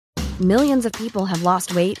Millions of people have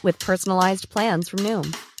lost weight with personalized plans from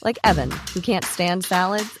Noom. Like Evan, who can't stand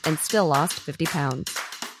salads and still lost 50 pounds.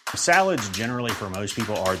 Salads generally for most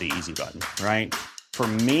people are the easy button, right? For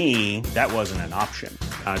me, that wasn't an option.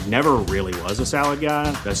 I never really was a salad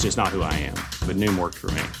guy. That's just not who I am. But Noom worked for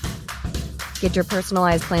me. Get your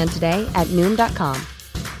personalized plan today at Noom.com.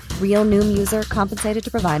 Real Noom user compensated to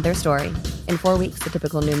provide their story. In 4 weeks, the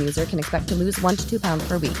typical Noom user can expect to lose 1 to 2 pounds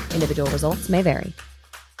per week. Individual results may vary.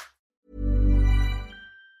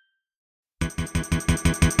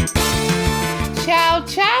 Ciao,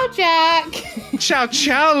 ciao, Jack. Ciao,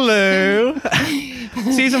 ciao, Lou.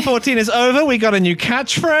 Season 14 is over. We got a new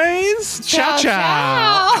catchphrase. Ciao,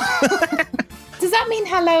 ciao. Does that mean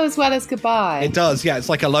hello as well as goodbye? It does, yeah. It's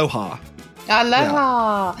like aloha.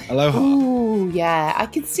 Aloha. Yeah. Aloha. Ooh, yeah. I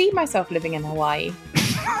could see myself living in Hawaii.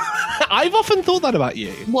 I've often thought that about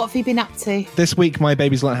you. What have you been up to? This week, my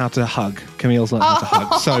baby's learned how to hug. Camille's learned how to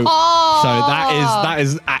hug. So that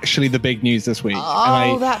is actually the big news this week.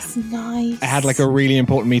 Oh, that's nice. I had like a really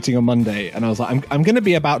important meeting on Monday, and I was like, I'm going to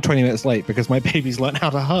be about 20 minutes late because my baby's learned how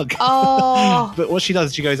to hug. Oh. But what she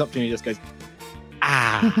does, she goes up to me and just goes,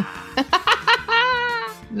 ah.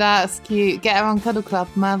 That's cute. Get her on Cuddle Club,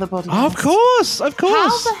 my other podcast. Of course. How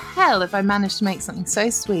the hell have I managed to make something so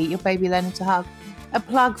sweet, your baby learning to hug, a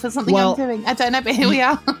plug for something I'm doing? I don't know, but here we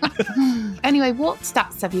are. Anyway, what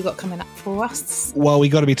stats have you got coming up for us? Well, we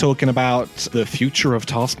got to be talking about the future of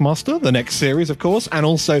Taskmaster, the next series, of course, and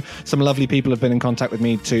also some lovely people have been in contact with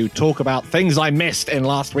me to talk about things I missed in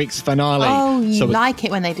last week's finale. Oh, you like it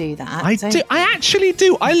when they do that? I do. I actually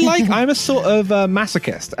do. I'm a sort of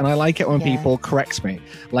masochist, and I like it when people correct me.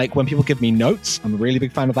 Like when people give me notes, I'm a really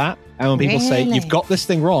big fan of that. And when people say, you've got this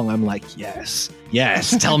thing wrong, I'm like, yes,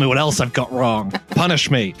 tell me what else I've got wrong. Punish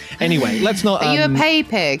me. Anyway, let's not... Are you a pay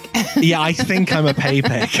pig? Yeah, I think I'm a pay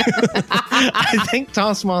pig. I think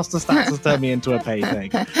Taskmaster Stats has turned me into a pay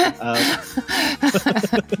pig.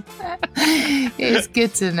 It's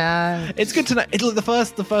good to know. It's good to know.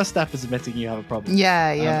 The first step is admitting you have a problem.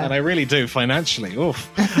 Yeah. And I really do, financially. Oof.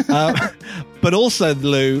 But also,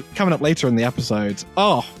 Lou, coming up later in the episode,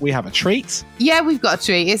 we have a treat. Yeah, we've got a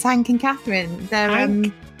treat. It's Hank and Katherine. They're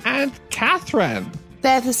and Katherine.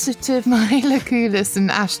 They're the sort of Mila Kunis and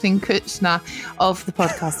Ashton Kutcher of the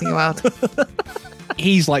podcasting world.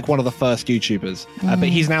 He's like one of the first YouTubers, but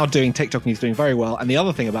he's now doing TikTok and he's doing very well. And the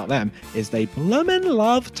other thing about them is they bloomin'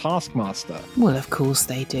 love Taskmaster. Well, of course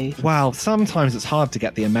they do. Well, sometimes it's hard to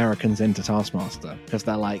get the Americans into Taskmaster because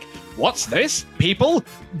they're like, what's this? People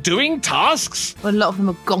doing tasks? Well, a lot of them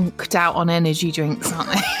are gonked out on energy drinks, aren't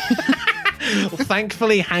they? Well,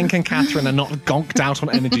 thankfully, Hank and Katherine are not gonked out on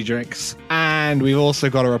energy drinks. And we've also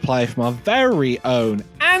got a reply from our very own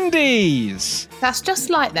Andes. That's just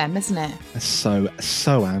like them, isn't it? So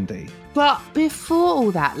Andy. But before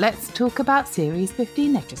all that, let's talk about Series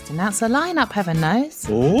 15. They've just announced a lineup, heaven knows.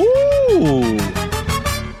 Ooh.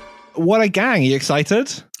 What a gang. Are you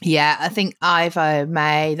excited? Yeah, I think Ivo,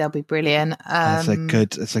 May, they'll be brilliant.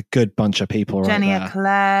 It's a good bunch of people Jenny right there.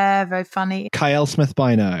 Claire, very funny. Kyle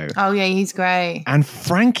Smith-Bino. Oh, yeah, he's great. And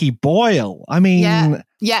Frankie Boyle. I mean...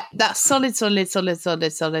 Yeah, that's solid.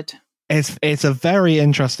 It's a very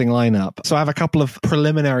interesting lineup. So I have a couple of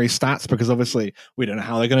preliminary stats because obviously we don't know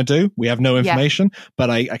how they're going to do. We have no information, but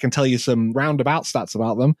I can tell you some roundabout stats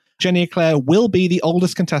about them. Jenny Eclair will be the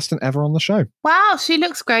oldest contestant ever on the show. Wow, she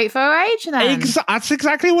looks great for her age then. That's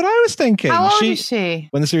exactly what I was thinking. How old is she?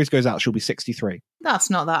 When the series goes out, she'll be 63.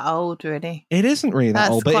 That's not that old, really. It isn't really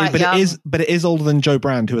that old, but it is older than Joe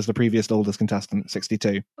Brand, who was the previous oldest contestant,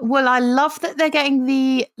 62. Well, I love that they're getting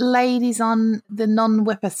the ladies on the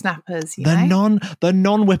non-whippersnappers. The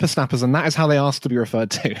non-whippersnappers, and that is how they asked to be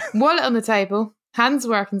referred to. Wallet on the table. Hands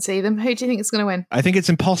where I can see them. Who do you think is going to win? I think it's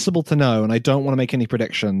impossible to know, and I don't want to make any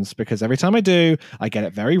predictions because every time I do, I get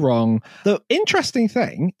it very wrong. The interesting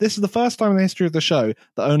thing, this is the first time in the history of the show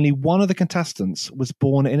that only one of the contestants was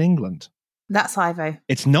born in England. That's Ivo.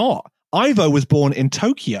 It's not. Ivo was born in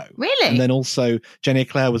Tokyo. Really? And then also Jenny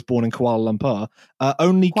Eclair was born in Kuala Lumpur.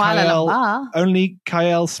 Only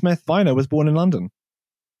Kyle Smith-Bino was born in London.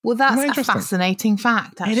 Well, that's a fascinating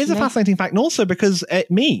fact, actually. It is a fascinating fact. And also because it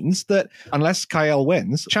means that unless Kyle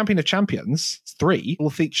wins, Champion of Champions 3 will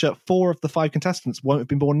feature 4 of the 5 contestants won't have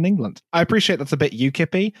been born in England. I appreciate that's a bit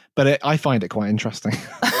UKIP-y, but I find it quite interesting.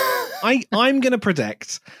 I'm going to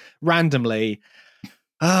predict randomly.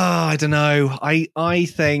 I don't know. I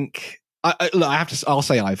think... I'll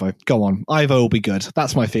say Ivo. Go on. Ivo will be good.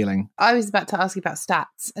 That's my feeling. I was about to ask you about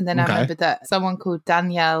stats, and then I remembered that someone called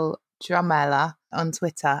Danielle Drumella on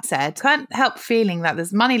Twitter said, can't help feeling that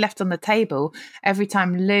there's money left on the table every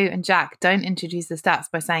time Lou and Jack don't introduce the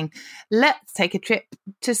stats by saying, let's take a trip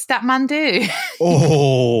to Statmandu.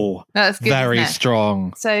 Oh, that's good, very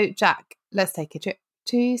strong. So, Jack, let's take a trip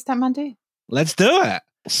to Statmandu. Let's do it.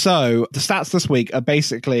 So the stats this week are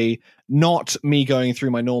basically not me going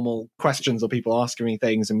through my normal questions or people asking me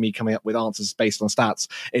things and me coming up with answers based on stats.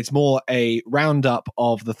 It's more a roundup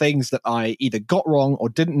of the things that I either got wrong or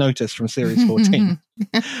didn't notice from Series 14.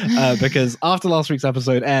 Because after last week's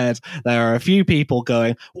episode aired, there are a few people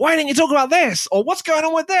going, why didn't you talk about this? Or what's going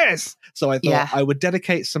on with this? So I thought I would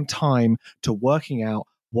dedicate some time to working out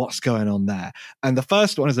what's going on there. And the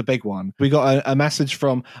first one is a big one. We got a message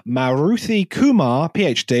from Maruthi Kumar,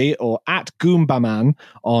 PhD, or at Goombaman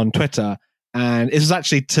on Twitter. And it was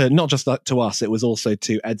actually to not just to us, it was also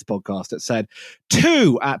to Ed's podcast. It said,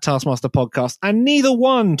 2 at Taskmaster Podcast, and neither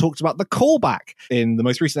one talked about the callback in the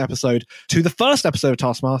most recent episode to the first episode of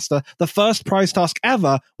Taskmaster, the first prize task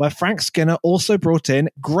ever, where Frank Skinner also brought in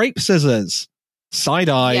grape scissors. Side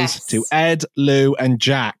eyes to Ed, Lou, and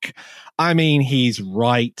Jack. I mean, he's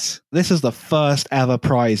right. This is the first ever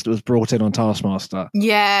prize that was brought in on Taskmaster.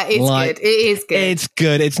 Yeah, it's good. It is good. It's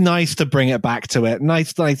good. It's nice to bring it back to it.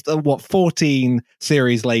 Nice, 14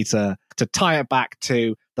 series later to tie it back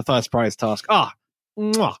to the first prize task.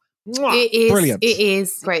 Mwah, it is brilliant. It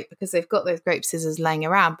is great because they've got those grape scissors laying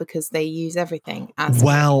around because they use everything as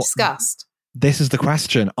discussed. This is the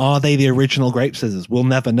question. Are they the original grape scissors? We'll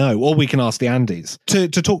never know. Or we can ask the Andes. To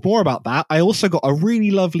talk more about that, I also got a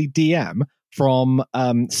really lovely DM from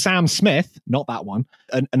Sam Smith, not that one,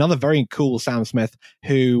 another very cool Sam Smith,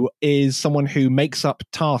 who is someone who makes up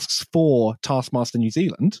tasks for Taskmaster New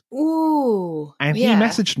Zealand. Ooh. And he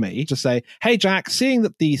messaged me to say, hey, Jack, seeing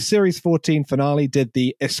that the Series 14 finale did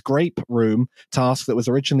the Escape Room task that was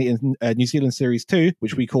originally in New Zealand Series 2,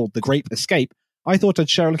 which we called the Grape Escape, I thought I'd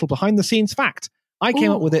share a little behind-the-scenes fact. I came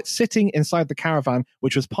up with it sitting inside the caravan,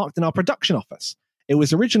 which was parked in our production office. It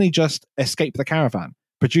was originally just Escape the Caravan.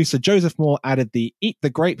 Producer Joseph Moore added the Eat the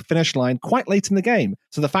Grape finish line quite late in the game,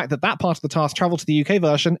 so the fact that part of the task traveled to the UK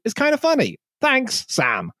version is kind of funny. Thanks,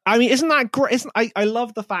 Sam. I mean, isn't that great? I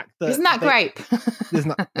love the fact that... Isn't that grape?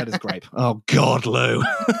 That is grape. Oh, God, Lou.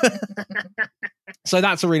 So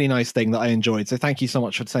that's a really nice thing that I enjoyed. So thank you so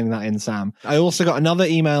much for sending that in, Sam. I also got another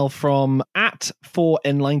email from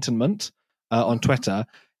 @4enlightenment on Twitter.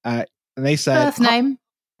 And they said... Birth name?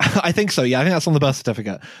 I think so, yeah. I think that's on the birth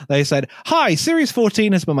certificate. They said, hi, Series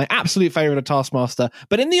 14 has been my absolute favourite of Taskmaster,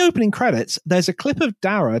 but in the opening credits, there's a clip of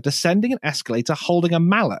Dara descending an escalator holding a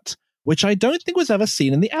mallet, which I don't think was ever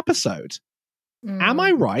seen in the episode. Am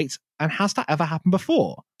I right? And has that ever happened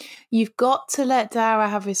before? You've got to let Dara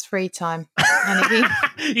have his free time.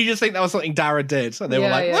 You just think that was something Dara did. So they were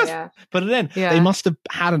like, let's put it in. Yeah. They must have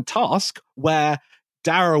had a task where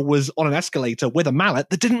Dara was on an escalator with a mallet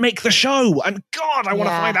that didn't make the show. And God, I want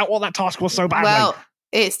to find out what that task was so badly. Well,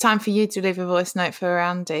 it's time for you to leave a voice note for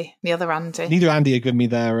Andy, the other Andy. Neither Andy had given me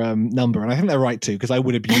their number, and I think they're right to, because I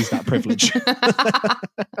would abuse that privilege.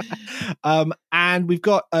 And we've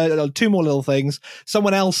got 2 more little things.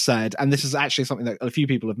 Someone else said, and this is actually something that a few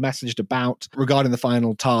people have messaged about regarding the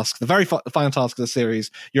final task, the very final task of the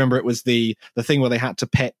series. You remember it was the thing where they had to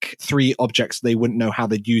pick 3 objects. They wouldn't know how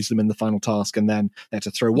they'd use them in the final task, and then they had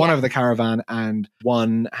to throw one over the caravan, and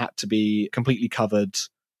one had to be completely covered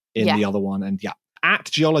in the other one. And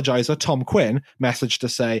 @geologizer Tom Quinn messaged to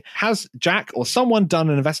say, has Jack or someone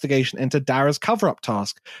done an investigation into Dara's cover-up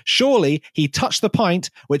task? Surely he touched the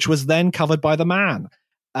pint, which was then covered by the man.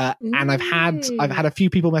 And I've had a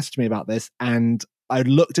few people message me about this, and I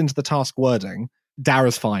looked into the task wording.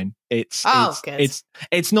 Dara's fine. It's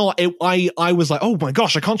not. I was like, oh my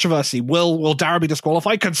gosh, a controversy. Will Dara be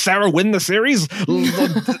disqualified? Could Sarah win the series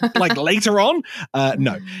like later on?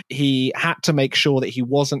 No, he had to make sure that he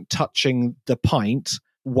wasn't touching the pint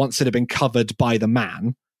once it had been covered by the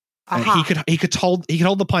man. He could hold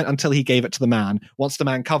the pint until he gave it to the man. Once the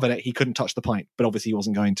man covered it, he couldn't touch the pint, but obviously he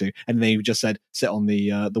wasn't going to. And they just said, sit on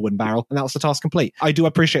the wooden barrel, and that was the task complete. I do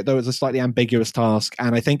appreciate, though, it's a slightly ambiguous task,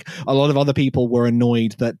 and I think a lot of other people were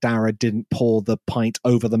annoyed that Dara didn't pour the pint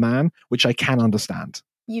over the man, which I can understand.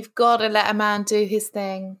 You've got to let a man do his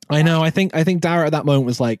thing. I know. I think Dara at that moment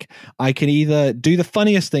was like, I can either do the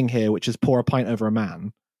funniest thing here, which is pour a pint over a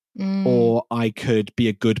man, or I could be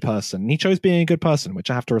a good person. And he chose being a good person, which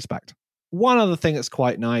I have to respect. one other thing that's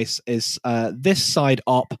quite nice is this side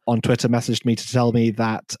op on Twitter messaged me to tell me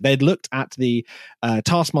that they'd looked at the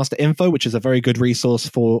Taskmaster info, which is a very good resource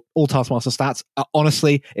for all Taskmaster stats.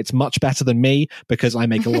 Honestly, it's much better than me because I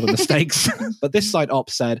make a lot of mistakes. But this side op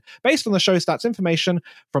said, based on the show stats information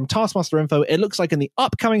from Taskmaster info, it looks like in the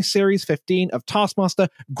upcoming series 15 of Taskmaster,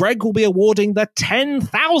 Greg will be awarding the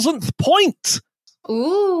 10,000th point.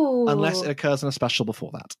 Ooh. Unless it occurs in a special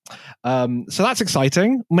before that. So that's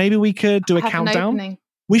exciting. Maybe we could do a countdown.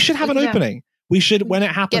 We should have an opening. We should, when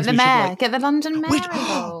it happens, get the mayor, get the London mayor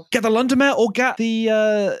involved. Get the London mayor, or get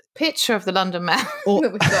the picture of the London mayor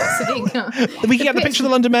that we've got. Sadiq. We can get the picture of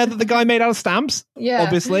the London mayor that the guy made out of stamps. Yeah,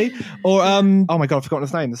 obviously. Or oh my god, I've forgotten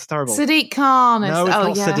his name. This is terrible. Sadiq Khan. No,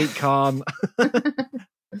 it's not Sadiq Khan.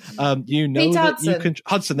 You know Peter that Hudson. You can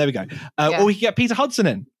Hudson. There we go. Or we can get Peter Hudson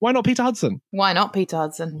in. Why not Peter Hudson? Why not Peter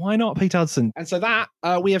Hudson? Why not Peter Hudson? And so that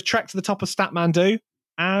we have trekked to the top of Statmandu,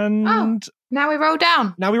 and now we roll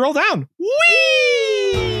down.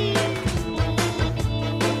 Whee!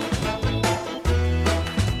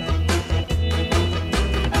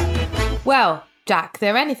 Well, Jack,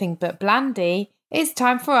 they're anything but Blandy. It's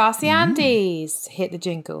time for Ask the Andes. Hit the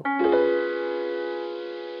jingle.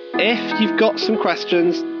 If you've got some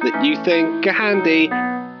questions that you think are handy,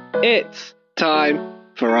 it's time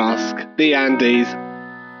for Ask the Andes.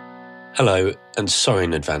 Hello, and sorry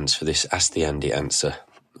in advance for this Ask the Andy answer.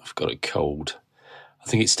 I've got a cold. I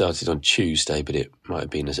think it started on Tuesday, but it might have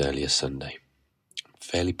been as early as Sunday. I'm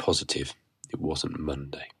fairly positive it wasn't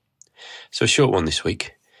Monday. So a short one this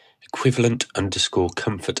week.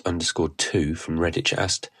 Equivalent_comfort_2 from Redditch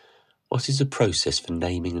asked, what is the process for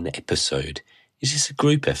naming an episode? Is this a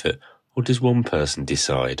group effort, or does one person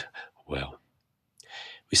decide? Well,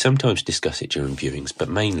 we sometimes discuss it during viewings, but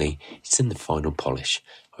mainly it's in the final polish,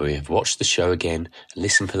 where we have watched the show again and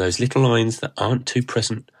listened for those little lines that aren't too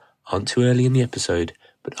present, aren't too early in the episode,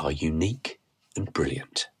 but are unique and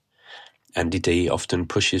brilliant. Andy D often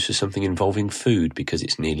pushes for something involving food because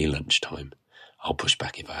it's nearly lunchtime. I'll push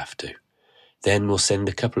back if I have to. Then we'll send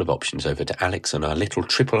a couple of options over to Alex on our little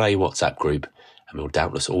AAA WhatsApp group, and we'll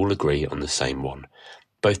doubtless all agree on the same one,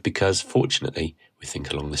 both because, fortunately, we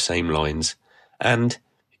think along the same lines, and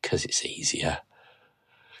because it's easier.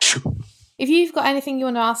 If you've got anything you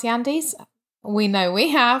want to ask the Andes, we know we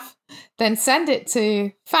have, then send it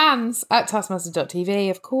to fans@taskmaster.tv,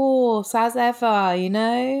 of course, as ever,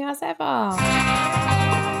 as ever.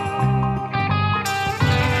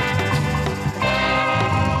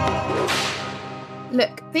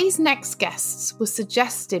 Look, these next guests were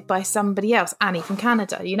suggested by somebody else, Annie from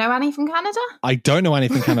Canada. You know Annie from Canada? I don't know Annie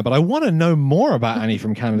from Canada, but I want to know more about Annie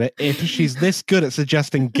from Canada if she's this good at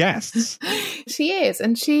suggesting guests. She is,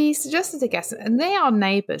 and she suggested a guest, and they are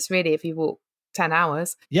neighbours, really, if you walk 10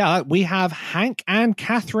 hours. Yeah, we have Hank and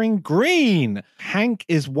Katherine Green. Hank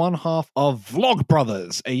is one half of Vlog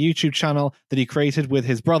Brothers, a YouTube channel that he created with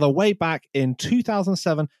his brother way back in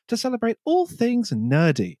 2007 to celebrate all things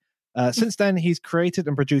nerdy. Since then, he's created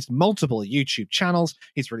and produced multiple YouTube channels.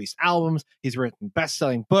 He's released albums, he's written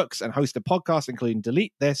best-selling books and hosted podcasts, including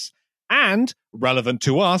Delete This, and, relevant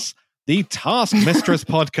to us, the Task Mistress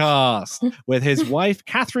podcast, with his wife,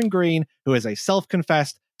 Katherine Green, who is a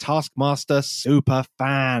self-confessed Taskmaster super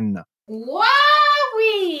fan.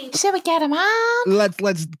 Wowee! Shall we get him on?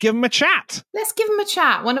 Let's give him a chat. Let's give him a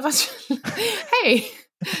chat. One of us... Hey...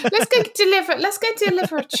 Let's go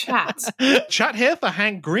deliver a chat. Chat here for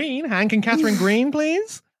Hank Green. Hank and Katherine Green,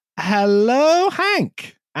 please. Hello,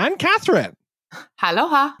 Hank and Katherine.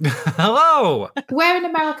 Aloha. Hello. Where in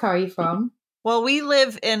America are you from? Well, we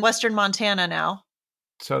live in Western Montana now.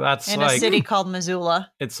 So that's in a city called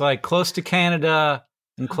Missoula. It's like close to Canada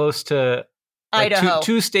and close to Idaho.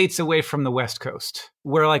 Two states away from the West Coast.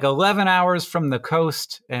 We're like 11 hours from the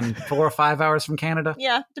coast and 4 or 5 hours from Canada.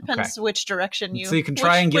 Yeah, depends which direction you. So you can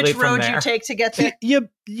triangulate which from road there. you take to get there. You're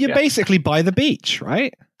basically by the beach,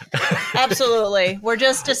 right? Absolutely, we're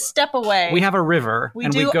just a step away. We have a river, we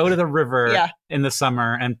go to the river in the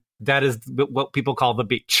summer, and that is what people call the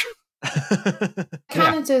beach.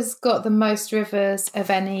 Canada's got the most rivers of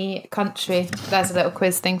any country. There's a little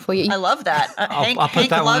quiz thing for you. I love that. I'll put Hank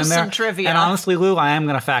that one in there. Some trivia. And honestly, Lou, I am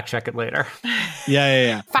going to fact check it later.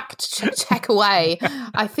 Yeah. Fact check away.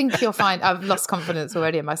 I think you'll find I've lost confidence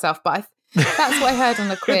already in myself, but that's what I heard on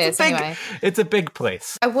the quiz. Anyway, it's a big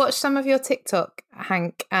place. I watched some of your TikTok,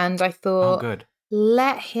 Hank, and I thought, good.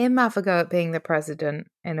 Let him have a go at being the president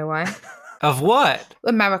in a way. Of what?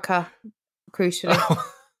 America, crucially.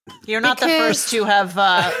 You're not the Because- first to have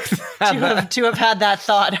to have had that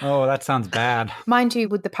thought. Oh, that sounds bad. Mind you,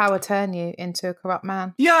 would the power turn you into a corrupt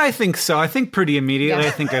man? Yeah, I think so. I think pretty immediately, Yeah.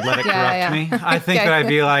 I think I'd let it Yeah, corrupt yeah. me. I think Okay. that I'd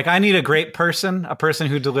be like, I need a grape person, a person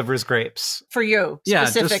who delivers grapes. For you, Yeah,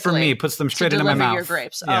 specifically. just for me, puts them to straight into my deliver mouth. your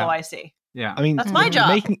grapes. Yeah. Oh, I see. Yeah. I mean, That's my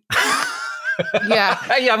job. Yeah.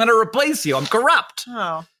 Hey, I'm going to replace you. I'm corrupt.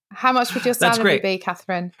 Oh, How much would your That's salary great. be,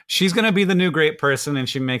 Catherine? She's going to be the new grape person, and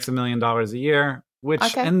she makes $1 million a year, which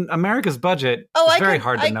Okay. in America's budget oh, is I very could,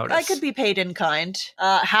 hard to notice. I could be paid in kind.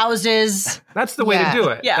 Houses. That's the way Yeah. to do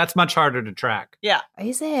it. Yeah. That's much harder to track. Yeah.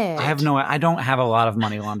 Is it? I don't have a lot of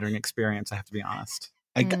money laundering experience. I have to be honest.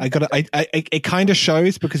 I it kind of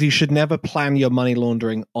shows because you should never plan your money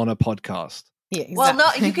laundering on a podcast. Yeah, exactly. Well,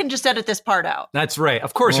 no, you can just edit this part out. That's right.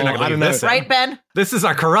 Of course, Well, you're not I going don't to leave know. this in. Right, Ben? This is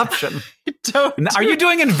our corruption. Don't. Are you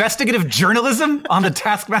doing investigative journalism on the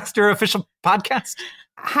Taskmaster official podcast?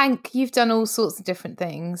 Hank, you've done all sorts of different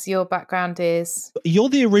things. Your background is You're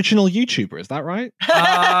the original YouTuber, is that right? Number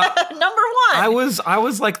one. I was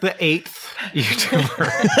like the 8th YouTuber.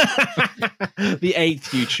 The 8th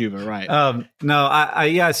YouTuber, right? No,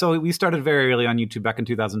 yeah. So we started very early on YouTube back in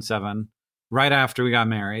 2007, right after we got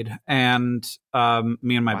married, and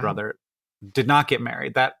me and my Wow. brother did not get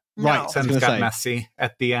married. That No. Right. sentence gonna got say. messy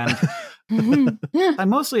at the end. I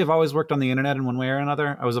mostly have always worked on the internet in one way or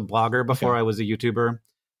another. I was a blogger before Okay. I was a YouTuber,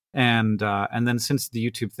 and then since the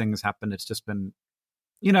YouTube thing has happened, it's just been,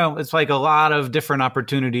 it's like a lot of different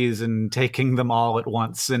opportunities and taking them all at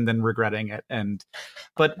once and then regretting it.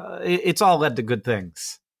 But it's all led to good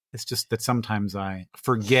things. It's just that sometimes I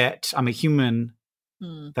forget I'm a human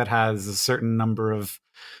that has a certain number of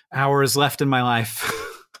hours left in my life.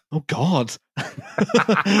 Oh God.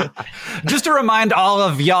 Just to remind all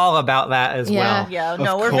of y'all about that as Yeah. well. Yeah, Of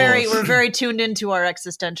no, we're course. very tuned into our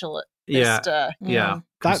existential. Yeah. Mm.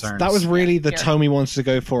 That was really the Yeah. tone we wanted to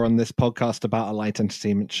go for on this podcast about a light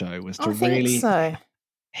entertainment show, was to I think really so.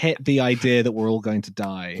 hit the idea that we're all going to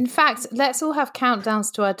die. In fact, let's all have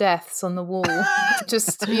countdowns to our deaths on the wall.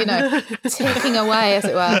 Just, ticking away, as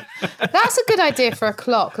it were. That's a good idea for a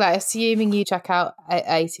clock, like assuming you check out at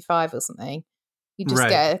 85 or something. You just Right.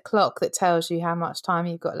 get a clock that tells you how much time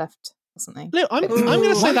you've got left or something. Look, I'm going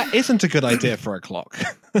to say that isn't a good idea for a clock.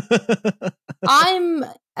 I'm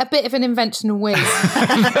a bit of an invention whiz.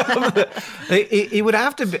 It would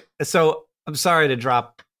have to be. So I'm sorry to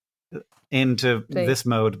drop into Please. this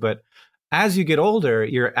mode, but as you get older,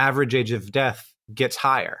 your average age of death gets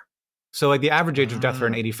higher. So like the average age of death for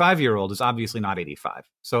an 85-year-old is obviously not 85.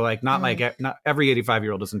 So like not every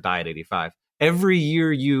 85-year-old doesn't die at 85. Every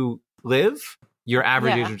year you live, your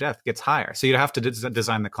average Yeah. age of death gets higher. So you'd have to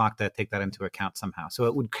design the clock to take that into account somehow. So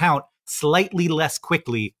it would count slightly less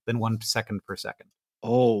quickly than 1 second per second.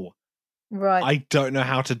 Oh, Right. I don't know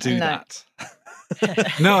how to do No. that.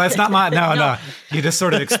 No, it's not my. No. You just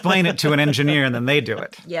sort of explain it to an engineer and then they do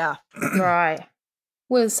it. Yeah. Right.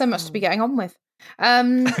 Well, there's so much to be getting on with.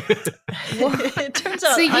 It turns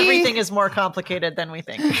out So you- everything is more complicated than we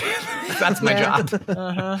think. That's my Yeah. job.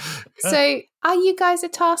 Uh-huh. So, are you guys a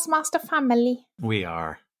Taskmaster family? We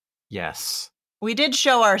are. Yes. We did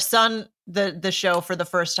show our son the show for the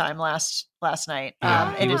first time last night. It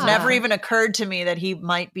had Ah. never even occurred to me that he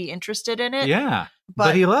might be interested in it. Yeah. But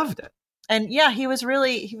But he loved it. and yeah, he was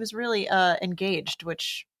really engaged,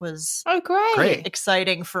 which was Oh, great. Great.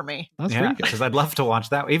 exciting for me. That's Yeah, really good. because I'd love to watch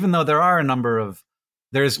that. Even though there are a number of,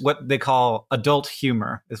 there's what they call adult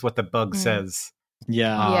humor, is what the bug says.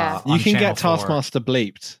 Yeah. Yeah. You on can Channel get 4. Taskmaster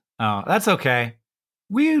bleeped. Oh, that's okay.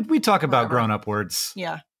 We talk about Whatever. grown up words.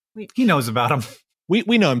 Yeah. He knows about them.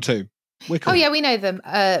 We know him too. We're cool. Oh, yeah, we know them.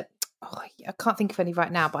 I can't think of any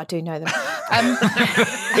right now, but I do know them.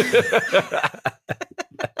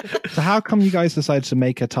 So how come you guys decided to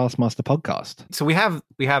make a Taskmaster podcast? So we have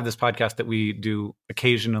this podcast that we do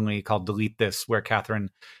occasionally called Delete This, where Catherine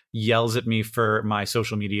yells at me for my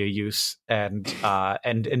social media use and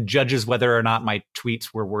judges whether or not my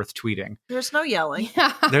tweets were worth tweeting. There's no yelling.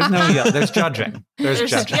 There's no there's judging. There's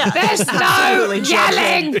judging. Yeah, There's no absolutely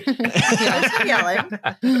yelling. There's no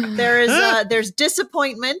yelling. There's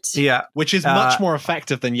disappointment. Yeah. Which is much more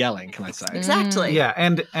effective than yelling, can I say? Exactly. Yeah,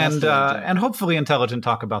 and That's the idea. and hopefully intelligent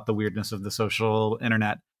talk about the weirdness of the social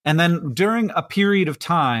internet. And then during a period of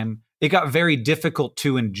time, it got very difficult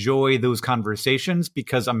to enjoy those conversations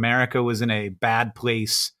because America was in a bad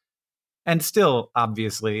place and still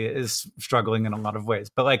obviously is struggling in a lot of ways.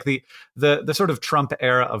 But like the sort of Trump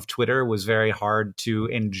era of Twitter was very hard to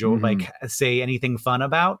enjoy, like say anything fun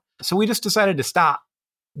about. So we just decided to stop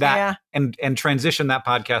that and transition that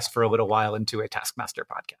podcast for a little while into a Taskmaster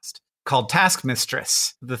podcast called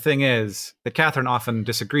Taskmistress. The thing is that Katherine often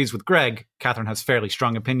disagrees with Greg. Katherine has fairly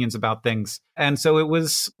strong opinions about things. And so it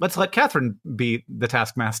was, let's let Katherine be the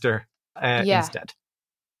Taskmaster instead.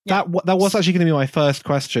 That was actually going to be my first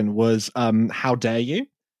question was, how dare you?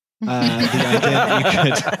 The idea that you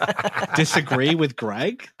could disagree with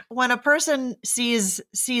Greg. When a person sees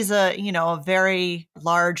a very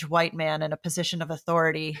large white man in a position of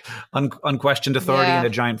authority, unquestioned authority and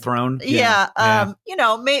a giant throne. You kind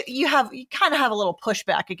of have a little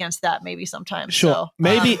pushback against that maybe sometimes. Sure. So,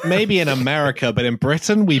 maybe in America, but in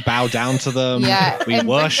Britain we bow down to them. Yeah. We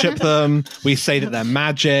worship them. We say that they're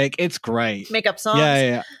magic. It's great. Make up songs.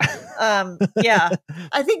 Yeah.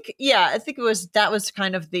 I think that was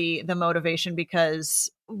kind of the motivation,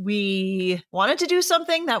 because we wanted to do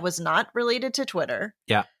something that was not related to Twitter.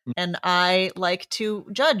 Yeah. And I like to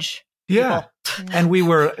judge Yeah. people. And we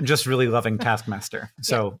were just really loving Taskmaster.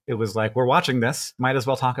 So it was like, we're watching this. Might as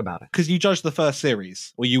well talk about it. Because you judged the first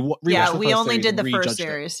series. Or you rewatched the we first only series did the and first rejudged it.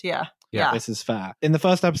 series. Yeah. This is fair. In the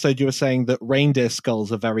first episode, you were saying that reindeer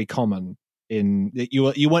skulls are very common.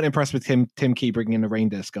 You weren't impressed with Tim Key bringing in a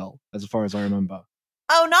reindeer skull, as far as I remember.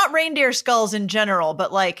 Oh, not reindeer skulls in general,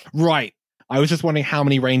 but like... Right. I was just wondering how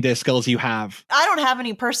many reindeer skulls you have. I don't have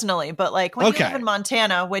any personally, but like when you live in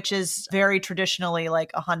Montana, which is very traditionally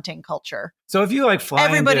like a hunting culture. So if you like fly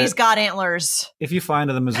everybody's got antlers. If you fly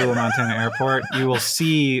into the Missoula, Montana airport, you will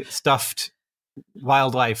see stuffed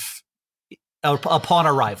wildlife upon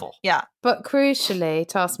arrival. Yeah. But crucially,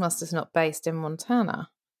 Taskmaster's not based in Montana.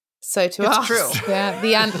 So to us, true.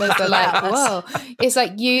 The antlers are like, whoa. It's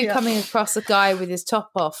like you coming across a guy with his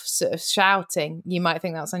top off, sort of shouting. You might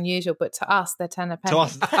think that's unusual, but to us, they're 10 a penny. To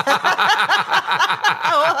us. We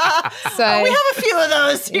have a few of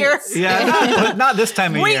those here. Yeah, not this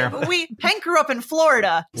time of year. Hank grew up in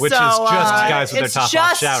Florida. Which is just guys with their top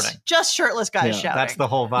off shouting. Just shirtless guys shouting. That's the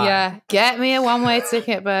whole vibe. Yeah, get me a one-way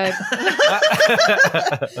ticket, bud.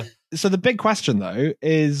 So the big question, though,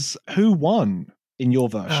 is who won? In your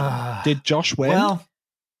version, did Josh win? Well,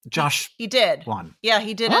 Josh he did. Won. Yeah,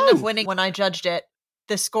 he did end up winning when I judged it.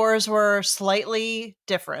 The scores were slightly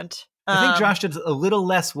different. I think Josh did a little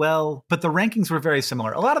less well, but the rankings were very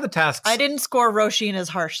similar. A lot of the tasks... I didn't score Roisin as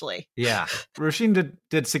harshly. Yeah. Roisin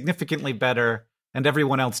did significantly better, and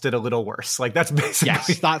everyone else did a little worse. Like, that's basically...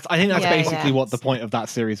 Yes, I think that's basically what the point of that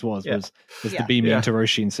series was the Be Mean to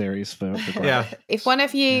Roisin series for Greg. Yeah. If one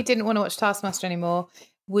of you didn't want to watch Taskmaster anymore,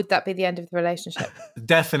 would that be the end of the relationship?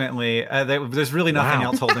 Definitely. There's really nothing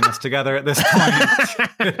else holding us together at this point.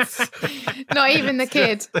 Not even the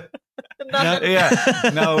kid. No,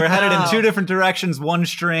 we're headed in two different directions. One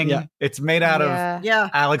string. Yeah. It's made out of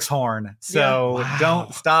Alex Horn. So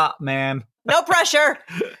don't stop, man. No pressure.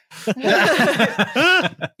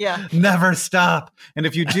 Never stop. And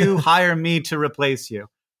if you do, hire me to replace you.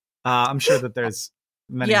 I'm sure that there's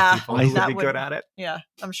many people who would be good at it. Yeah,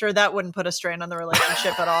 I'm sure that wouldn't put a strain on the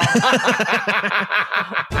relationship at all.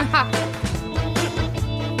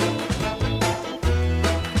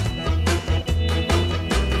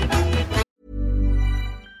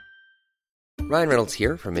 Ryan Reynolds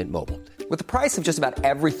here from Mint Mobile. With the price of just about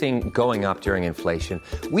everything going up during inflation,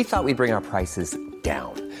 we thought we'd bring our prices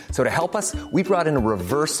down. So to help us, we brought in a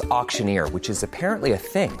reverse auctioneer, which is apparently a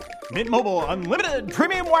thing. Mint Mobile Unlimited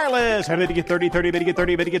Premium Wireless. How to get 30, 30, bit to get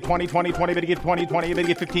 30, bit to get 20, 20, 20, bit to get 20, 20, bit to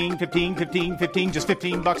get 15, 15, 15, 15, just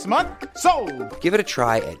 $15 a month? Sold! Give it a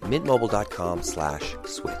try at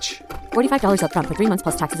mintmobile.com/switch. $45 up front for 3 months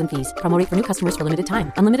plus taxes and fees. Promo rate for new customers for limited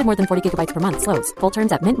time. Unlimited more than 40 gigabytes per month. Slows full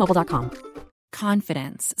terms at mintmobile.com.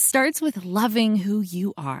 Confidence starts with loving who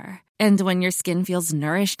you are. And when your skin feels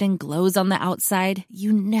nourished and glows on the outside,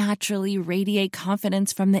 you naturally radiate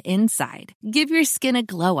confidence from the inside. Give your skin a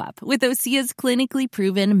glow up with Osea's clinically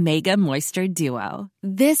proven Mega Moisture Duo.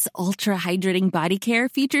 This ultra-hydrating body care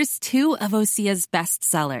features 2 of Osea's best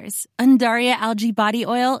sellers, Undaria Algae Body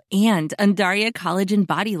Oil and Undaria Collagen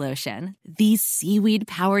Body Lotion. These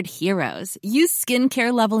seaweed-powered heroes use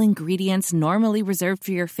skincare-level ingredients normally reserved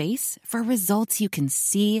for your face for results you can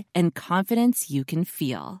see and confidence you can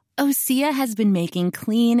feel. Osea has been making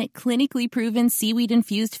clean, clinically proven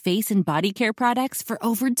seaweed-infused face and body care products for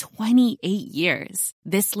over 28 years.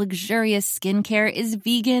 This luxurious skincare is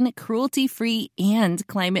vegan, cruelty-free, and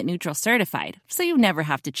climate-neutral certified, so you never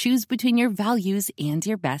have to choose between your values and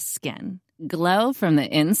your best skin. Glow from the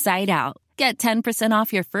inside out. Get 10%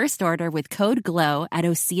 off your first order with code GLOW at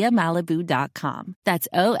OseaMalibu.com. That's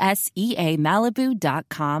OSEA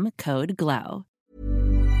Malibu.com, code GLOW.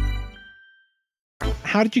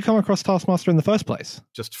 How did you come across Taskmaster in the first place?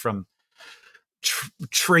 Just from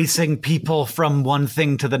tracing people from one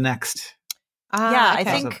thing to the next. I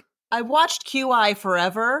think I watched QI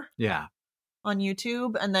forever Yeah. on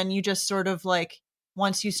YouTube, and then you just sort of like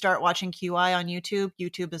once you start watching QI on YouTube,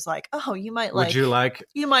 YouTube is like, oh, you might like Would you like?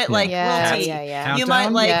 you might like Yeah, Lil T. yeah. You might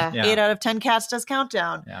Countdown? like Yeah. 8 out of 10 Cats Does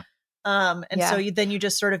Countdown. Yeah. And so then you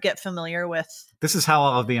just sort of get familiar with. This is how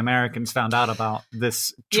all of the Americans found out about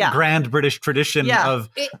this Yeah. grand British tradition Yeah. of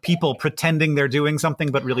people pretending they're doing something,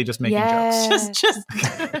 but really just making jokes.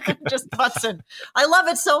 Just busting. I love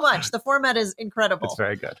it so much. The format is incredible. It's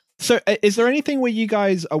very good. So is there anything where you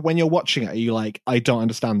guys, when you're watching it, are you like, I don't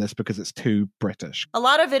understand this because it's too British? A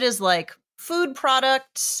lot of it is like food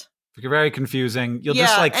products. Very confusing. You'll yeah,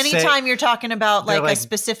 just like anytime say, you're talking about like, like a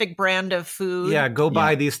specific brand of food. yeah, go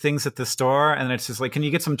buy these things at the store, and it's just like, can you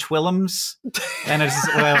get some Twillums? And it's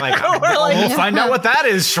just, we're like, we'll find out what that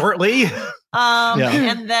is shortly.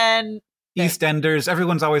 And then EastEnders.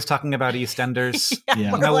 Everyone's always talking about EastEnders.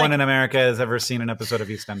 Yeah. No one in America has ever seen an episode of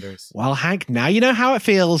EastEnders. Well, Hank, now you know how it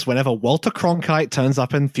feels whenever Walter Cronkite turns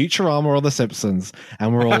up in Futurama or The Simpsons,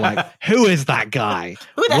 and we're all like, who is that guy?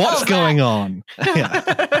 Who the hell's What's going on?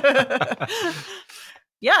 Yeah.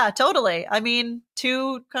 Yeah, totally. I mean,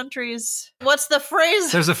 two countries. What's the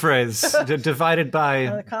phrase? There's a phrase. Divided by...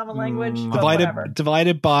 The common language? Whatever.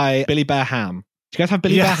 Divided by Billy Bear Ham. Do you guys have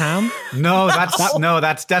Billy Bear Ham? No,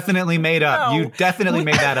 that's definitely made up. No. You definitely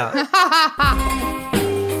made that up.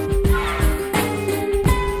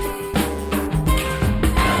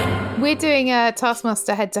 We're doing a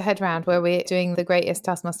Taskmaster head-to-head round where we're doing the greatest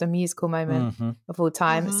Taskmaster musical moment of all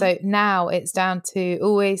time. So now it's down to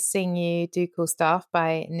Always Sing You, Do Cool Stuff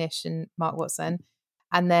by Nish and Mark Watson,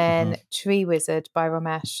 and then Tree Wizard by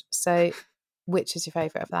Ramesh. So which is your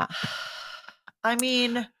favourite of that? I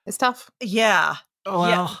mean, It's tough. yeah.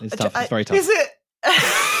 Well, It's tough. It's very tough. is it?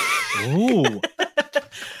 Ooh.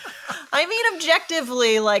 I mean,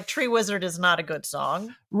 objectively, like Tree Wizard is not a good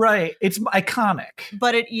song, Right. It's iconic.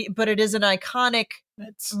 but it is an iconic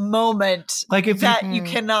moment Like if that you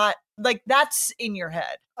cannot like. That's in your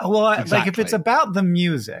head. Well, like if Exactly. it's about the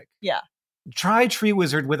music, Yeah. try Tree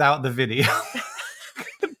Wizard without the video.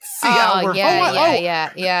 See how we're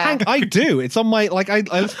yeah. Hank, I do. It's on my I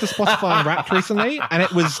listened to Spotify and Wrapped recently, and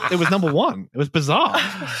it was number one. It was bizarre.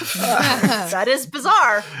 That is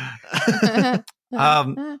bizarre.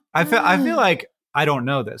 I feel like I don't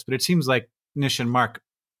know this, but it seems like Nish and Mark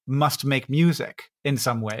must make music in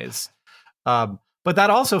some ways. But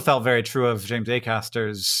that also felt very true of James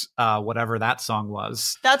Acaster's whatever that song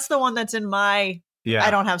was. That's the one that's in my. Yeah,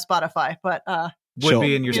 I don't have Spotify, but would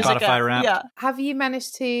be in your music Spotify app. rap. Yeah. Have you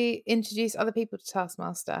managed to introduce other people to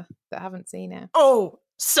Taskmaster that haven't seen it? Oh,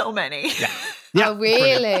 so many. Yeah. Oh,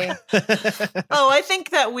 really? Oh, I think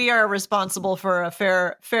that we are responsible for a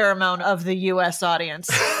fair amount of the U.S. audience.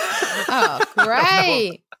 Oh,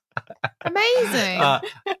 great. Amazing.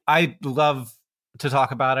 I love to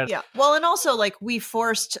talk about it. Yeah. Well, and also like we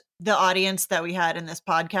forced the audience that we had in this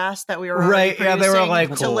podcast that we were Right, yeah, they were producing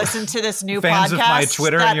like, to listen to this new fans podcast of my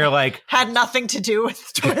Twitter, that and you're like, had nothing to do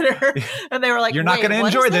with Twitter, and they were like, you're not "Wait, going to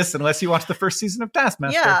what enjoy is this unless you watch the first season of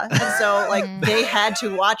Taskmaster. Yeah, and so like they had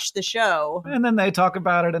to watch the show. And then they talk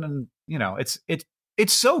about it, and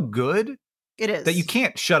it's so good It is that you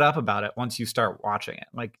can't shut up about it once you start watching it.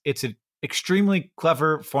 Like it's an extremely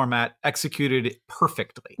clever format, executed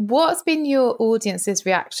perfectly. What's been your audience's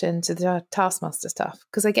reaction to the Taskmaster stuff?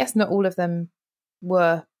 Because I guess not all of them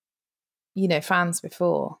were, fans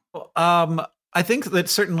before. I think that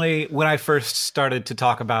certainly when I first started to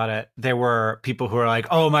talk about it, there were people who were like,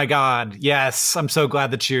 "Oh my God, yes! I'm so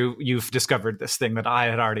glad that you've discovered this thing that I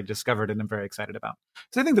had already discovered and I'm very excited about."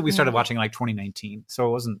 So I think that we started watching like 2019, so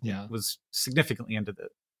it wasn't was significantly into the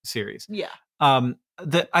series. Yeah.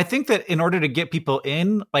 I think that in order to get people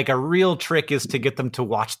in, like a real trick is to get them to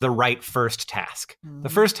watch the right first task. The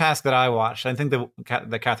first task that I watched, I think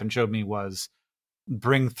that Katherine showed me, was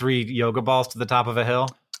bring 3 yoga balls to the top of a hill.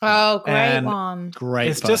 Oh, great And one. Great.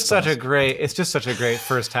 It's just such a great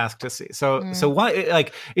first task to see. So one,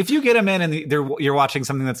 like if you get them in and you're watching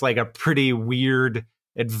something that's like a pretty weird,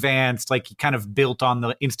 advanced, like kind of built on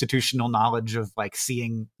the institutional knowledge of like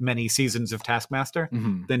seeing many seasons of Taskmaster,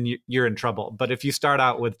 then you're in trouble. But if you start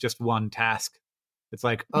out with just one task, it's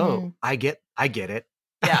like, oh, I get it.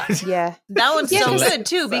 Yeah. Yeah. That one's so good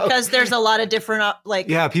too, because there's a lot of different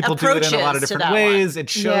people do it in a lot of approaches to different that ways. one. It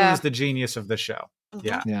shows the genius of the show.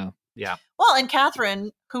 Mhm. Yeah. Well, and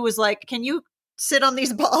Katherine, who was like, "Can you sit on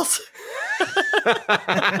these balls?"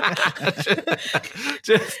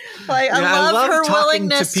 I love her talking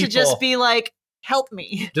willingness to just people. be like, "Help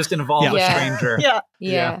me." Just involve a stranger.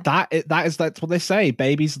 Yeah. That's what they say.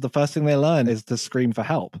 Babies, the first thing they learn is to scream for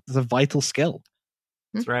help. It's a vital skill.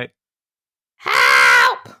 That's right.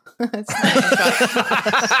 Help!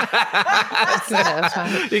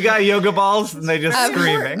 You got yoga balls and they just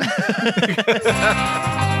screaming.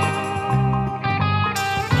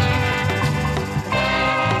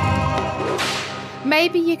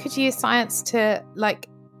 Maybe you could use science to like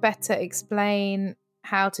better explain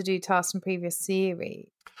how to do tasks in previous series.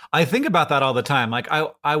 I think about that all the time. Like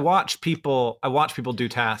I watch people do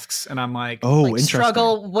tasks and I'm like,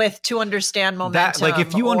 struggle to understand momentum. That, like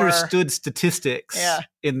if you understood statistics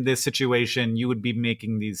in this situation, you would be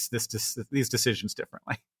making these decisions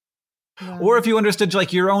differently. Yeah. Or if you understood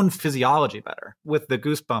like your own physiology better with the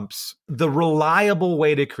goosebumps, the reliable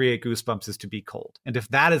way to create goosebumps is to be cold. And if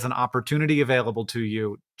that is an opportunity available to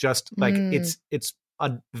you, just like it's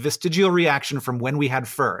a vestigial reaction from when we had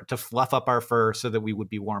fur to fluff up our fur so that we would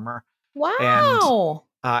be warmer. Wow.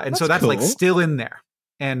 And so that's cool. Like still in there.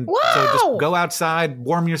 And so just go outside,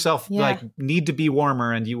 warm yourself, like need to be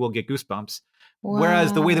warmer and you will get goosebumps. Wow.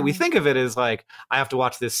 Whereas the way that we think of it is like, I have to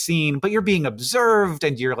watch this scene, but you're being observed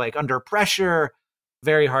and you're like under pressure.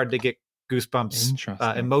 Very hard to get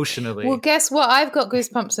goosebumps emotionally. Well, guess what? I've got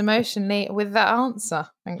goosebumps emotionally with that answer.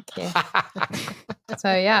 Thank you.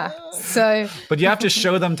 But you have to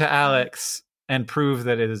show them to Alex and prove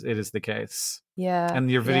that it is the case. Yeah. And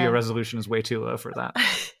your video resolution is way too low for that.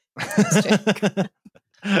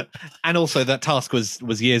 And also that task was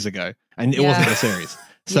years ago and it wasn't a series.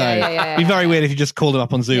 So it'd be very weird if you just called him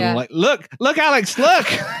up on Zoom and like, look, Alex, look.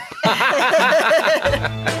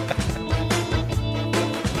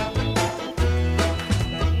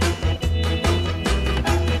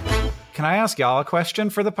 Can I ask y'all a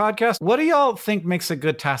question for the podcast? What do y'all think makes a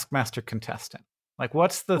good Taskmaster contestant? Like,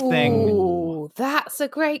 what's the thing? Ooh, that's a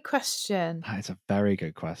great question. That is a very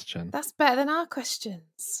good question. That's better than our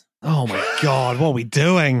questions. Oh my God, what are we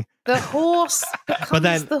doing? The horse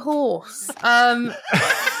becomes the horse. The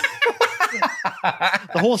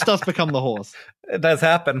horse does become the horse. It does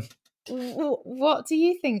happen. What do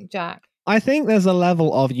you think, Jack? I think there's a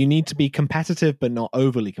level of you need to be competitive, but not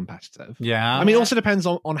overly competitive. Yeah. I mean, it also depends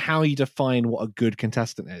on how you define what a good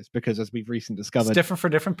contestant is, because as we've recently discovered, it's different for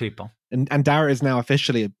different people. And Dara is now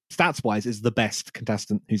officially, stats-wise, is the best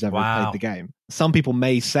contestant who's ever played the game. Some people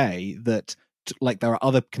may say that like there are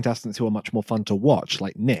other contestants who are much more fun to watch,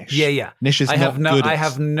 like Nish. Yeah. Nish is I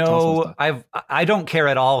don't care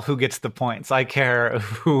at all who gets the points. I care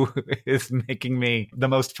who is making me the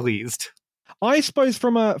most pleased. I suppose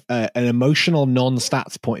from an emotional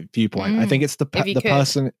non-stats viewpoint, I think it's the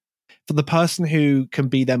person who can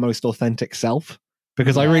be their most authentic self,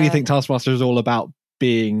 because I really think Taskmaster is all about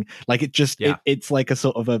being like it's like a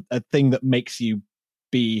sort of a thing that makes you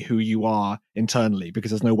be who you are internally,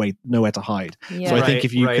 because there's nowhere to hide. So I think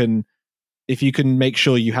if you can make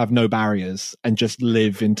sure you have no barriers and just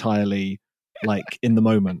live entirely like in the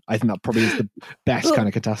moment, I think that probably is the best kind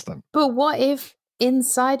of contestant. But what if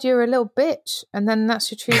inside you're a little bitch and then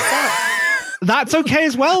that's your true self? That's okay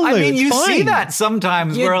as well, Lou. I mean, you see that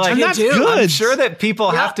sometimes where like, that's good. I'm sure that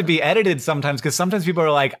people have to be edited sometimes, because sometimes people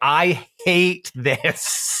are like, I hate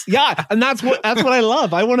this. Yeah, and that's what I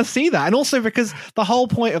love. I want to see that. And also because the whole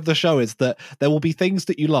point of the show is that there will be things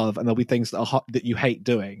that you love and there'll be things that you hate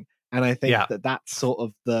doing. And I think that's sort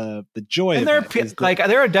of the joy. And there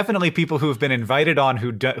are definitely people who have been invited on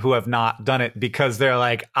who have not done it because they're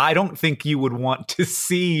like, I don't think you would want to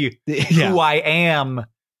see who I am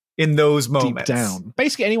in those moments. Deep down.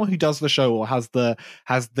 Basically, anyone who does the show or has the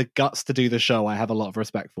guts to do the show, I have a lot of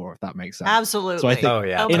respect for, if that makes sense. Absolutely. So I think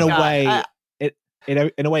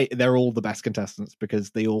in a way, they're all the best contestants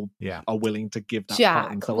because they all are willing to give that part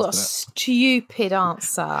Jack, themselves. what a stupid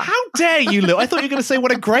answer. How dare you, Lou? I thought you were going to say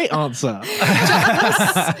what a great answer.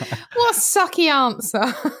 What a sucky answer.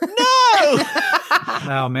 No!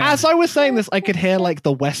 Oh, man. As I was saying this, I could hear like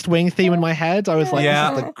the West Wing theme in my head. I was like,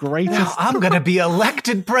 this is the greatest. Now I'm going to be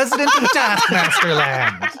elected president of Taskmaster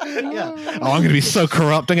Land. Oh, I'm going to be so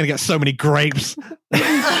corrupt. I'm going to get so many grapes.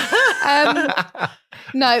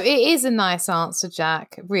 No, it is a nice answer,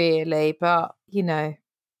 Jack, really. But, you know,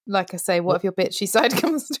 like I say, what if your bitchy side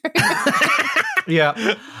comes through?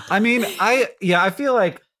 Yeah. I mean, I feel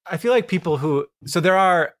like people who,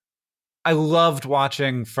 I loved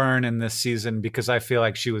watching Fern in this season because I feel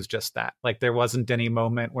like she was just that. Like there wasn't any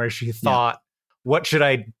moment where she thought, what should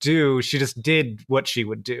I do? She just did what she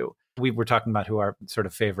would do. We were talking about who our sort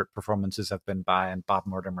of favorite performances have been by, and Bob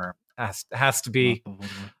Mortimer has to be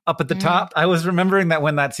up at the top. I was remembering that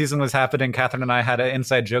when that season was happening, Katherine and I had an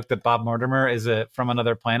inside joke that Bob Mortimer is from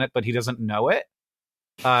another planet, but he doesn't know it.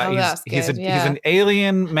 He's an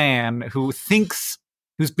alien man who thinks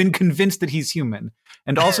who's been convinced that he's human.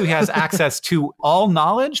 And also he has access to all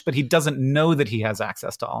knowledge, but he doesn't know that he has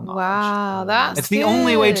access to all knowledge. Wow, that's It's the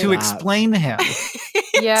only way to good. explain him.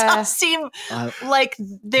 It Yeah. does seem like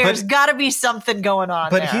there's got to be something going on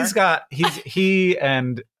But there. he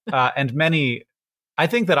and many. I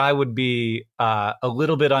think that I would be a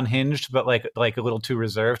little bit unhinged, but like a little too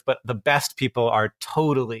reserved. But the best people are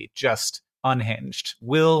totally just unhinged.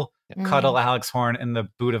 Will cuddle Alex Horn in the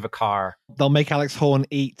boot of a car. They'll make Alex Horn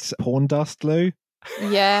eat porn dust, Lou.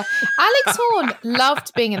 Yeah. Alex Horn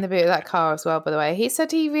loved being in the boot of that car as well, by the way. He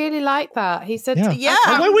said he really liked that. He said, Yeah. Yeah. I can't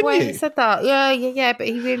Why remember wouldn't where you? he said that. Yeah, but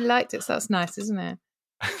he really liked it, so that's nice, isn't it?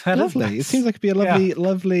 That is Lovely. nice. It seems like it'd be a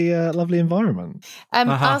lovely environment.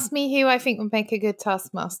 Ask me who I think would make a good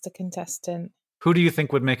Taskmaster contestant. Who do you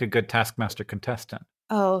think would make a good Taskmaster contestant?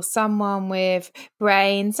 Oh, someone with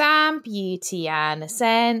brains and beauty and a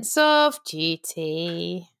sense of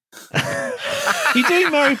duty. You're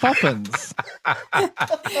doing Mary Poppins.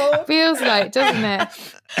 Feels like, doesn't it?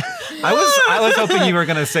 I was hoping you were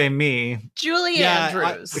going to say me. Julie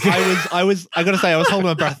Andrews. I gotta say, I was holding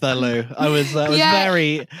my breath there, Lou. I was Yeah.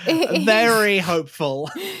 very, very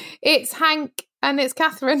hopeful. It's Hank and it's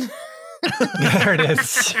Katherine. There it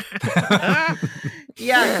is.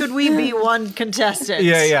 Yeah, could we be one contestant?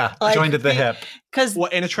 Yeah. Like, Joined at the hip. Because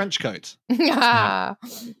What, in a trench coat? Ah.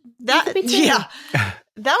 that, could be two. yeah,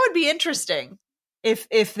 that would be interesting.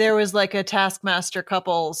 If there was like a Taskmaster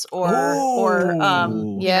couples or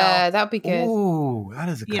Yeah, that'd be good. Ooh, that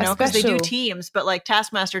is a you know, because they do Special. teams, but like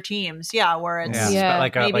Taskmaster teams, where it's Yeah.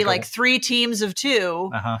 Like maybe like 3 teams of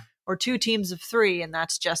 2 uh-huh. or 2 teams of 3, and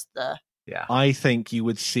that's just the Yeah. I think you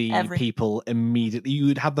would see people immediately. You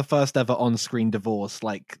would have the first ever on-screen divorce.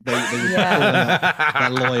 Like they would be calling up their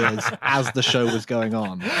lawyers as the show was going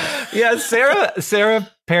on. Yeah, Sarah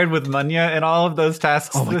paired with Munya in all of those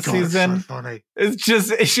tasks this season. It's so funny.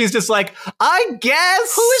 She's just like, I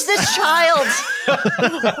guess. who is this child?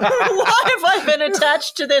 Why have I been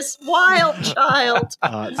attached to this wild child?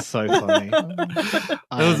 It's so funny. That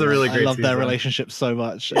was a really great I love their season. relationship so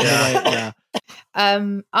much. Yeah.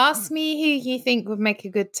 Ask me who you think would make a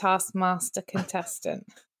good Taskmaster contestant.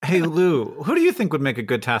 Hey Lou, who do you think would make a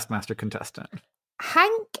good Taskmaster contestant?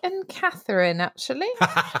 Hank and Katherine, actually.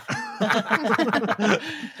 That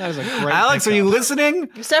was a great Alex, are you pickup. listening?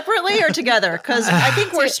 Separately or together? Because I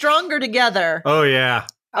think we're stronger together. Oh yeah.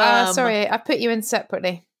 Sorry, I put you in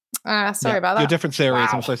separately. Sorry about that. You're different series. Wow.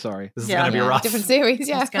 I'm so sorry. This is Yeah. gonna be Yeah, rough. different series,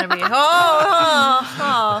 yeah. It's gonna be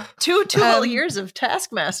two whole years of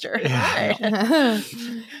Taskmaster. Yeah. Right.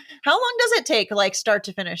 How long does it take, like start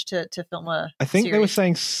to finish, to film a? I think they were series?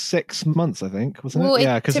 saying 6 months. I think wasn't Well, it?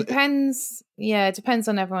 Yeah, it because depends. Yeah, it depends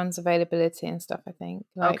on everyone's availability and stuff, I think.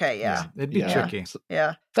 Like, Okay, yeah. It'd be Yeah. tricky.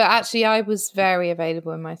 Yeah. But actually, I was very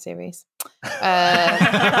available in my series. They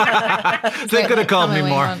could have called Come me in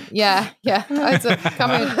when you more. want. Yeah. I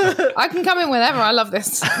can come in whenever. I love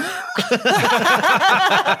this.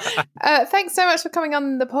 Thanks so much for coming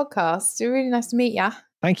on the podcast. It's really nice to meet you.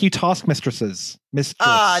 thank you, task mistresses.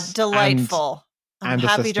 Delightful. I'm and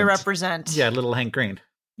happy to assistant. represent. Yeah, little Hank Green.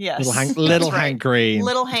 Yes. Little Hank, That's little right. Hank Green.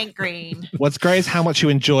 Little Hank Green. What's great is how much you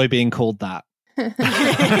enjoy being called that.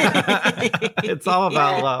 It's all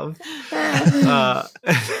about love.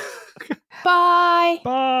 Bye.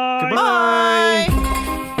 Bye. Bye.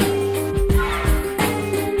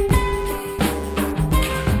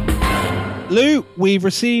 Lou, we've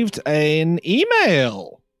received an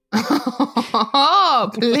email.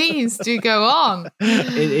 Oh, please do go on.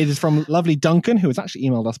 It is from lovely Duncan, who has actually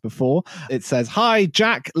emailed us before. It says, "Hi,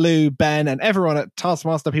 Jack, Lou, Ben, and everyone at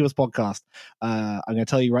Taskmaster People's Podcast." I'm going to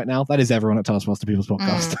tell you right now, that is everyone at Taskmaster People's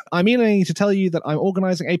Podcast. I'm emailing to tell you that I'm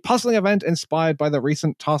organizing a puzzling event inspired by the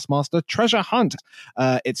recent Taskmaster Treasure Hunt.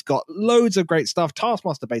 It's got loads of great stuff,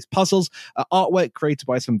 Taskmaster-based puzzles, artwork created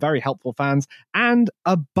by some very helpful fans, and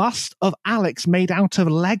a bust of Alex made out of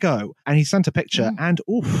Lego. And he sent a picture, and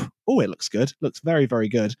it looks good. Looks very, very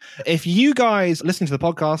good. If you guys listening to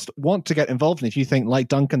the podcast want to get involved, and if you think, like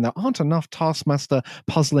Duncan, there aren't enough Taskmaster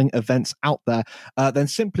puzzling events out there, then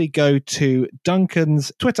simply go to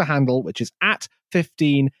Duncan's Twitter handle, which is at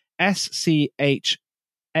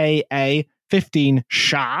 15SCHAA 15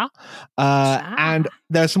 Sha. And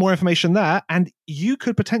there's some more information there, and you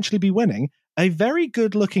could potentially be winning a very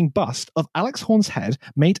good looking bust of Alex Horn's head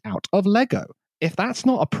made out of Lego. If that's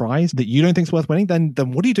not a prize that you don't think is worth winning, then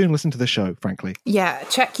what are you doing listening to the show, frankly? Yeah,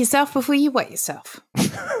 check yourself before you wet yourself.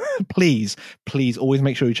 Please always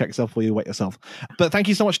make sure you check yourself before you wet yourself. But thank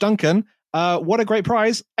you so much, Duncan. What a great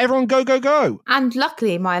prize. Everyone go, go, go. And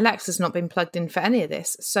luckily, my Alexa's not been plugged in for any of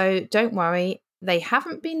this, so don't worry, they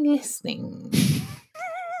haven't been listening.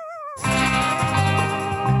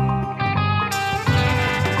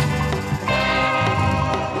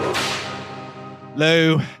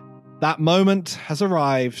 Lou, that moment has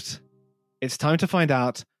arrived. It's time to find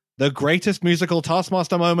out the greatest musical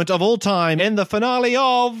Taskmaster moment of all time in the finale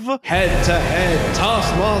of Head-to-Head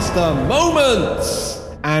Taskmaster Moments.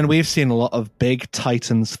 And we've seen a lot of big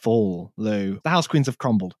titans fall, Lou. The House Queens have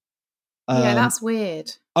crumbled. Yeah, that's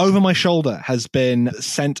weird. Over My Shoulder has been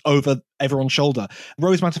sent over everyone's shoulder.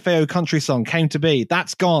 Rose Matafeo country song came to be.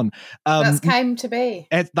 That's gone. That's came to be.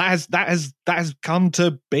 That has come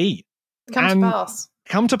to be. Come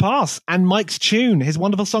to pass. And Mike's tune, his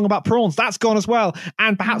wonderful song about prawns, that's gone as well.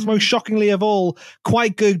 And perhaps most shockingly of all,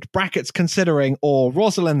 quite good brackets considering, or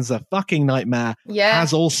Rosalind's a fucking nightmare,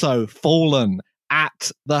 has also fallen at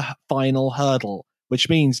the final hurdle, which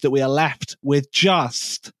means that we are left with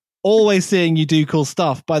just Always Seeing You Do Cool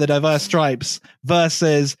Stuff by the Diverse Stripes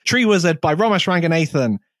versus Tree Wizard by Ramesh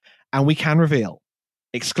Ranganathan. And we can reveal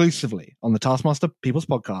exclusively on the Taskmaster People's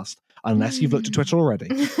Podcast, unless you've looked at Twitter already,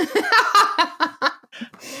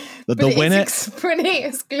 that the winner... It's pretty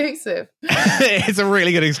exclusive. It's a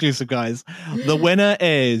really good exclusive, guys. The winner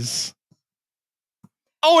is...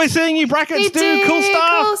 Always Seeing You brackets do cool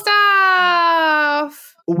stuff. Cool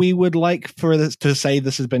stuff. We would like for this to say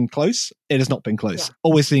this has been close. It has not been close. Yeah.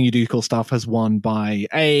 Always Seeing You Do Cool Stuff has won by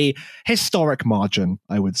a historic margin,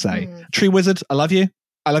 I would say. Tree Wizard, I love you.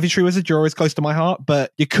 I love you, Tree Wizard. You're always close to my heart,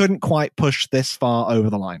 but you couldn't quite push this far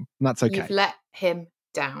over the line. And that's okay. You've let him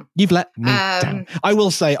down. You've let me down. I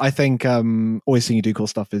will say, I think Always Seeing You Do Cool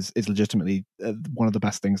Stuff is legitimately one of the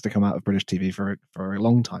best things to come out of British TV for a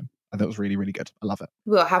long time. I thought it was really, really good. I love it.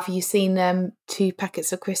 Well, have you seen 2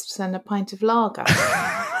 packets of crisps and a pint of lager?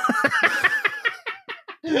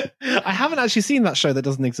 I haven't actually seen that show that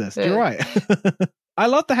doesn't exist. You're right. I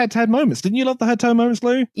love the head-to-head moments. Didn't you love the head-to-head moments,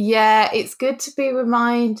 Lou? Yeah, it's good to be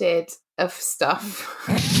reminded of stuff.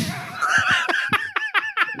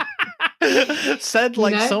 Said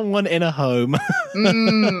like someone in a home.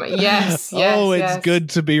 Yes. Oh, it's good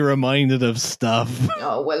to be reminded of stuff.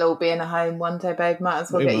 Oh, we'll all be in a home one day, babe. Might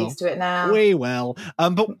as well get used to it now. We will.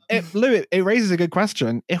 But Lou, it raises a good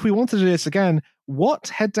question. If we wanted to do this again, what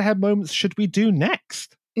head-to-head moments should we do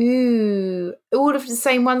next? Ooh, all of the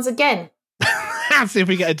same ones again. See if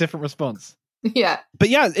we get a different response. Yeah. But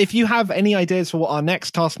yeah, if you have any ideas for what our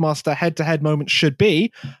next Taskmaster head-to-head moment should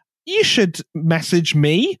be, you should message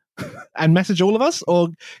me and message all of us, or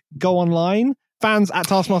go online,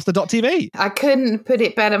 fans@taskmaster.tv. I couldn't put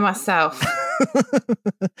it better myself.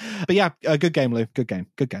 But yeah, a good game, Lou. Good game.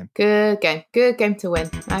 Good game to win.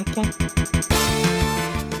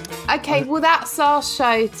 Okay, well, that's our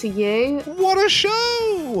show to you. What a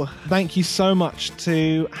show! Thank you so much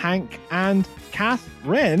to Hank and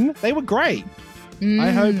Katherine. They were great.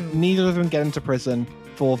 I hope neither of them get into prison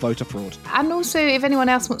for voter fraud. And also, if anyone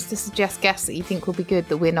else wants to suggest guests that you think will be good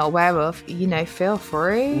that we're not aware of, feel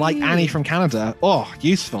free. Like Annie from Canada. Oh,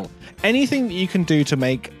 useful. Anything that you can do to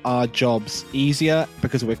make our jobs easier,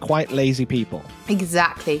 because we're quite lazy people.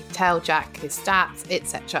 Exactly. Tell Jack his stats,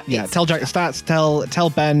 etc. Yeah, tell Jack the stats. Tell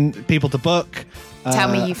Ben people to book.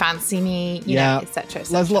 Tell me you fancy me, you know, etc.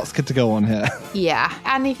 There's lots to go on here. Yeah.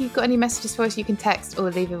 And if you've got any messages for us, you can text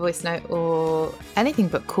or leave a voice note or anything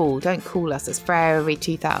but call. Don't call us. It's very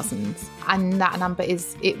 2000s. And that number it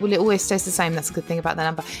always stays the same. That's a good thing about the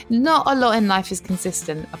number. Not a lot in life is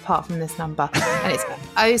consistent apart from this number. And it's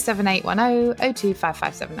 07810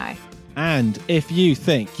 025570. And if you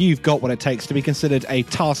think you've got what it takes to be considered a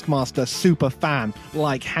Taskmaster super fan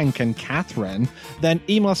like Hank and Katherine, then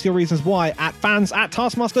email us your reasons why at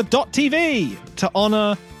fans@taskmaster.tv. To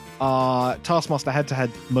honour our Taskmaster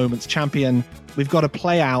head-to-head moments champion, we've got a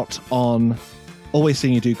play out on Always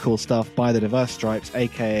Seeing You Do Cool Stuff by the Diverse Stripes,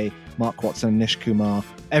 aka Mark Watson and Nish Kumar.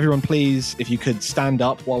 Everyone, please, if you could stand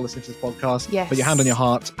up while listening to this podcast, yes. Put your hand on your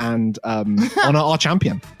heart and honour our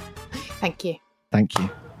champion. Thank you. Thank you.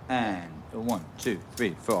 And 1, 2,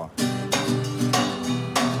 3, 4.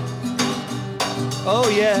 Oh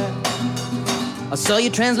yeah. I saw you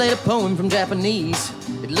translate a poem from Japanese.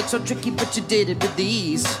 It looked so tricky, but you did it with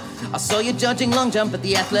ease. I saw you judging long jump at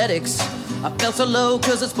the athletics. I felt so low,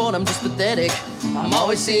 cause at sport I'm just pathetic. I'm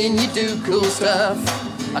always seeing you do cool stuff.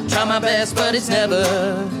 I try my best, but it's never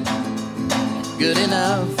good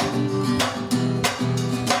enough.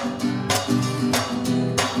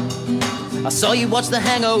 I saw you watch The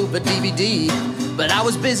Hangover DVD, but I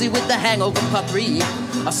was busy with The Hangover Part 3.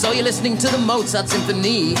 I saw you listening to the Mozart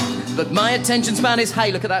Symphony, but my attention span is,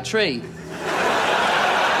 hey, look at that tree.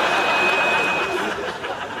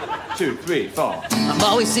 2, 3, 4. I'm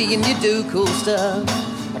always seeing you do cool stuff.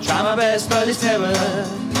 I try my best, but it's never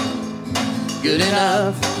good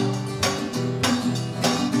enough.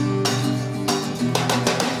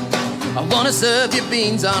 I wanna serve you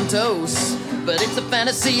beans on toast, but it's a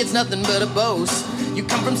fantasy, it's nothing but a boast. You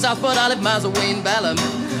come from Southport, I live miles away in Balham,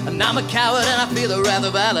 and I'm a coward and I feel the wrath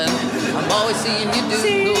of Alan. I'm always seeing you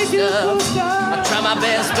do cool stuff. I try my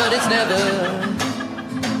best, but it's never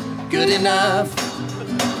good enough.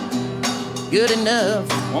 Good enough.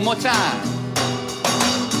 One more time.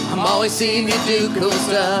 I'm always seeing you do cool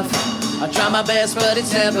stuff. I try my best, but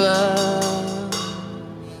it's never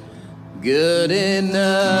good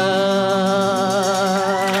enough.